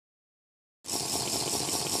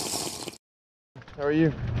How are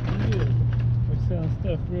you? I'm good. We're selling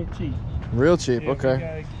stuff real cheap. Real cheap, Yeah, okay. We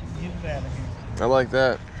gotta get it out of here. I like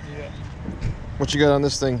that. Yeah. What you got on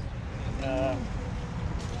this thing? $5.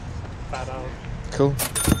 Cool.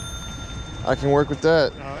 I can work with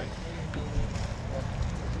that. All right.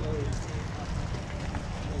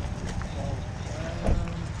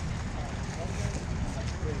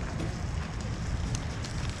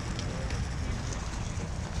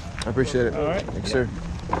 I appreciate it. All right. Thanks, sir.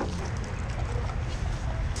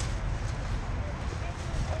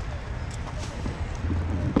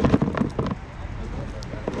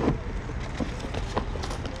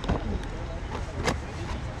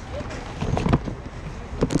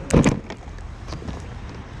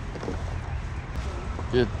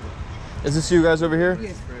 Good. Is this you guys over here?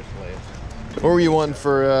 Yes. What were you wanting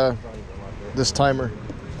for this timer?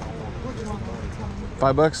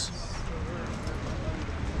 $5?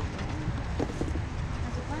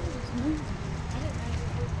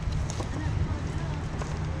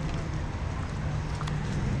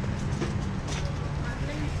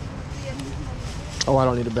 Oh, I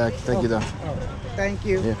don't need a bag. Thank you, though. Thank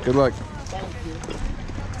you. Yeah, good luck.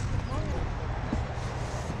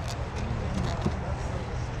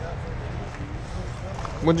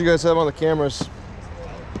 What'd you guys have on the cameras?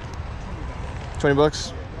 20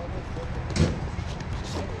 bucks?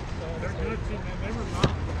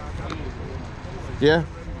 Yeah?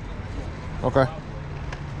 Okay.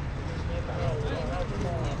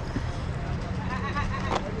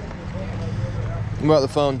 What about the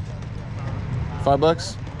phone?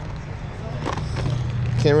 $5?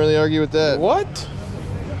 Can't really argue with that. What?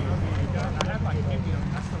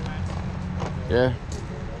 Yeah.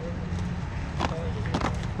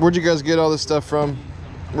 Where'd you guys get all this stuff from?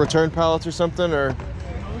 Return pallets or something, or?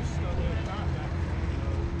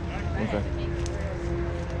 Okay.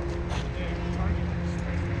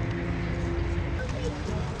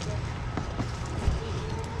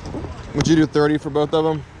 Would you do 30 for both of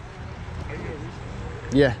them?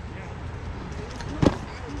 Yeah.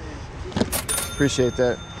 Appreciate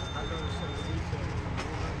that.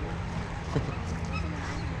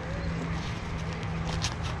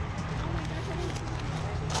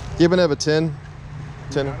 You happen to have a 10?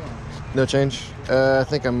 10? No change? I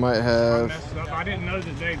think I might have. I didn't know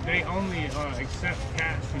that they only accept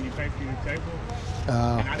cash when you pay for your table.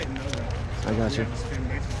 And I didn't know that. I got you. We had to spend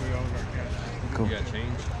basically all of our cash. Cool. You got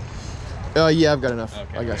change? Yeah, I've got enough.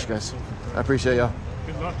 Okay. I got you guys. I appreciate y'all.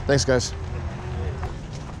 Good luck. Thanks, guys.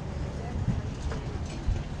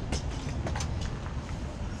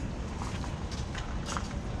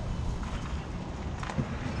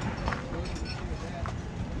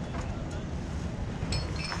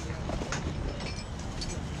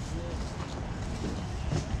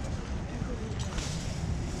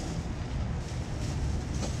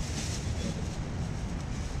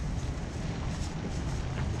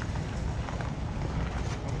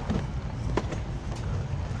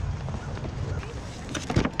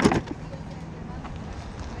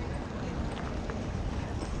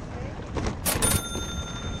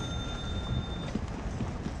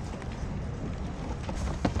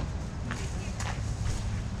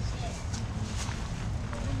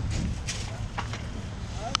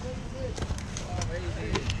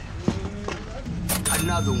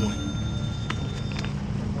 Another one.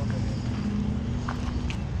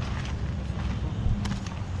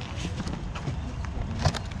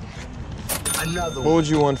 Another What one. would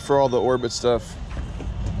you want for all the Orbit stuff?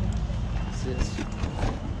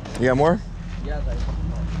 You got more? Yeah,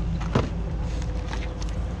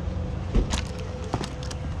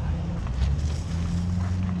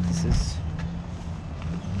 this is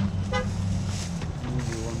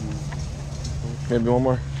Maybe one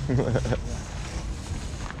more?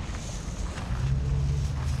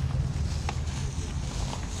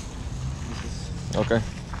 Okay.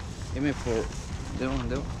 Give me for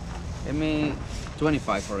give me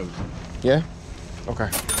 25 for everything. Yeah? Okay.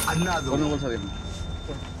 Another Una one. bolsa de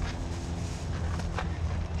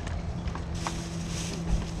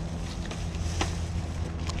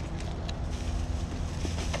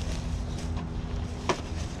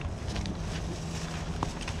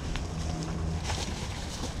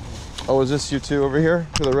Oh, is this you two over here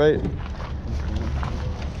to the right?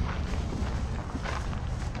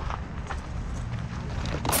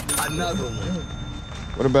 Another one.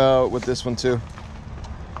 What about with this one too?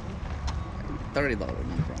 $30. No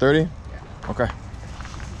problem. 30? Yeah. Okay.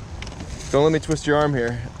 Don't let me twist your arm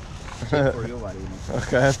here. For you, buddy.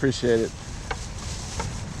 Okay, I appreciate it.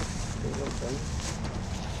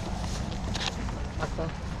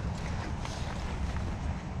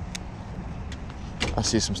 I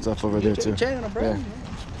see some stuff over there too. Check on a brand.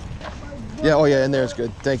 Yeah. Yeah, oh yeah, in there is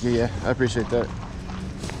good. Thank you, yeah. I appreciate that.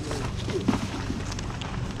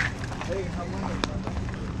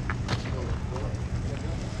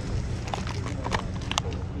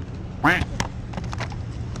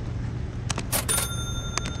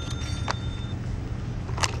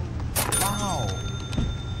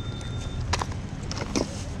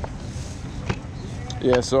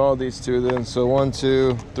 Yeah, so all these two then. So 1,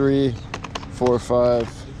 2, 3, 4,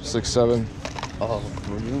 5, 6, 7. Oh,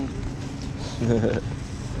 for you.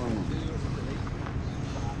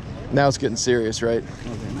 Now it's getting serious, right?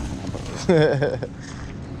 Okay, no.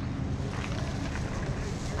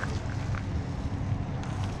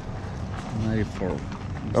 94.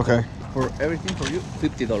 Okay. For everything for you,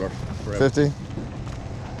 $50. For 50?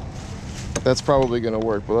 That's probably gonna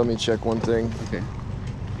work, but let me check one thing. Okay.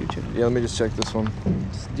 You check. Yeah, let me just check this one.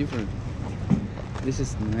 It's different. This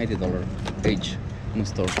is $90 each in the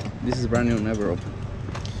store. This is brand new, never open.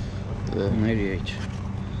 Yeah, 90 each.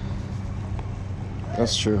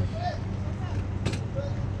 that's true.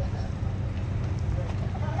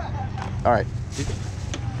 All right.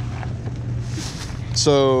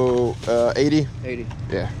 So 80? 80.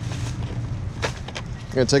 Yeah.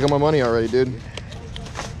 You're gonna take all my money already, dude.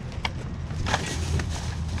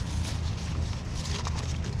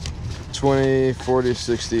 $20, $40,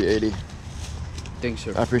 $60, $80. Thanks,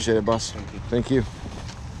 sir. I appreciate it, boss. Thank you. Thank you.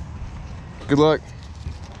 Good luck.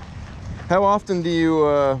 How often do you,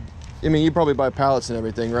 I mean, you probably buy pallets and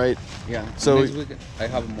everything, right? Yeah. So- next week I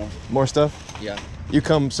have more. More stuff? Yeah. You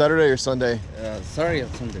come Saturday or Sunday? Sorry,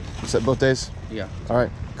 Sunday. Set both days? Yeah. All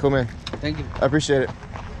right, cool, man. Thank you. I appreciate it.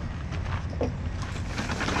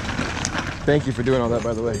 Thank you for doing all that,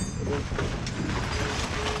 by the way.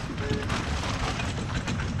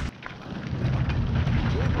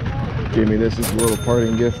 Gave me this as a little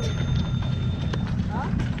parting gift.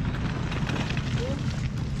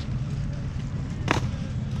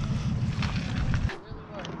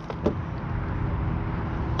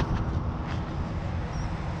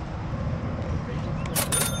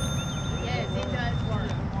 Yes, it does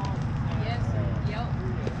work. Yes, sir. Yep.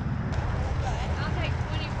 I'll take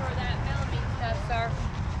 20 for that melamine stuff, sir.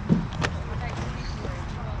 I'll take 20 for it.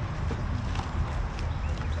 Come on.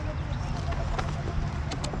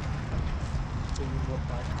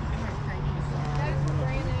 That's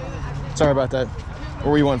brand new. Sorry about that.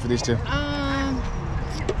 What were you wanting for these two? How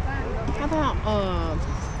about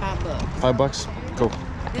 $5? $5? Cool.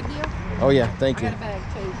 Good deal? Oh yeah, thank I you. got a bag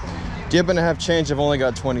too. Do you happen to have change? I've only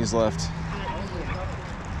got 20s left.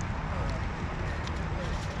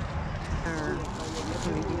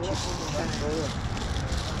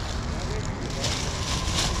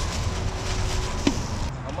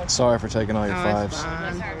 Sorry for taking all your fives. Yes,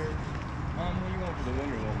 sir. What do you want for the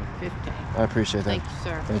Wonder Woman? 15. I appreciate that. Thank you,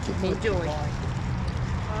 sir. Thank you. Enjoy.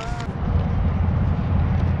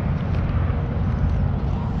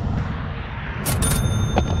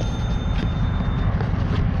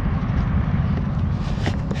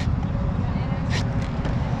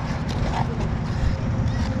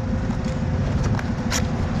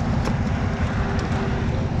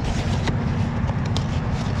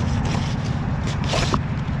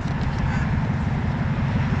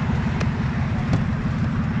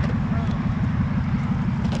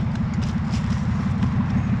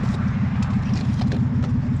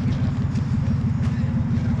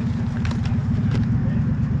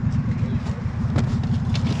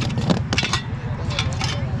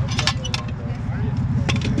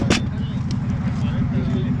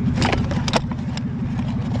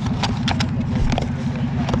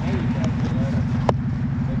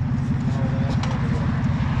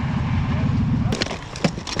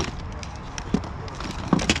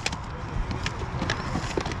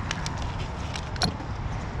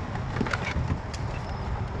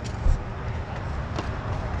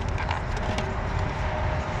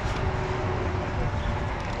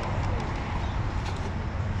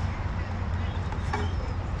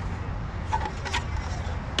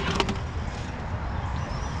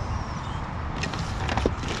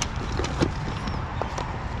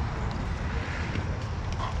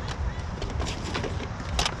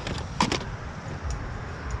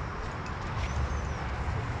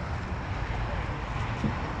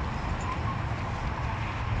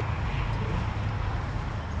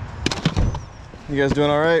 You guys doing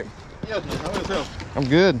all right? Yes, man. How about yourself? I'm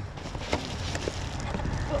good.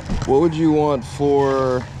 What would you want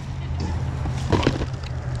for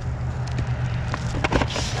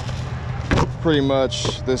pretty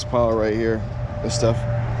much this pile right here? This stuff.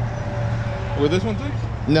 With this one too?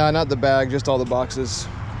 No, not the bag, just all the boxes.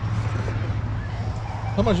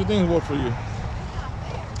 How much you think it's worth for you?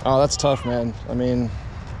 Oh, that's tough, man. I mean,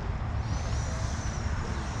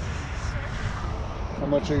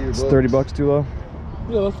 much are your books? It's 30 bucks too low.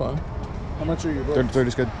 Yeah, that's fine. How much are your books? 30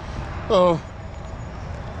 is good.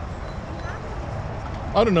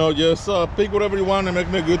 I don't know. Just pick whatever you want and make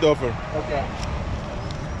me a good offer. Okay.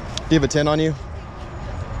 Do you have a 10 on you?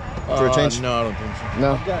 For a change? No, I don't think so.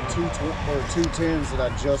 No? I've got two 10s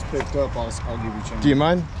that I just picked up. I'll give you change. Do you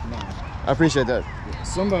mind? No. I appreciate that.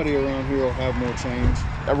 Somebody around here will have more change.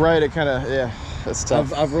 Right, it kind of, yeah, that's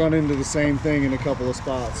tough. I've run into the same thing in a couple of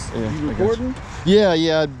spots. Yeah, You I got recording?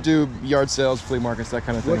 Yeah, I do yard sales, flea markets, that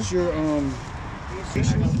kind of thing. What's your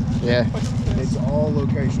Yeah. It's all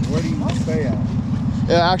location. Where do you stay at?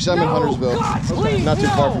 Yeah, actually, I'm in Huntersville. God, please, Not too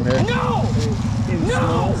far from here. No! In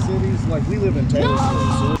small cities, like we live in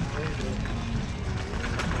Taylorsville, so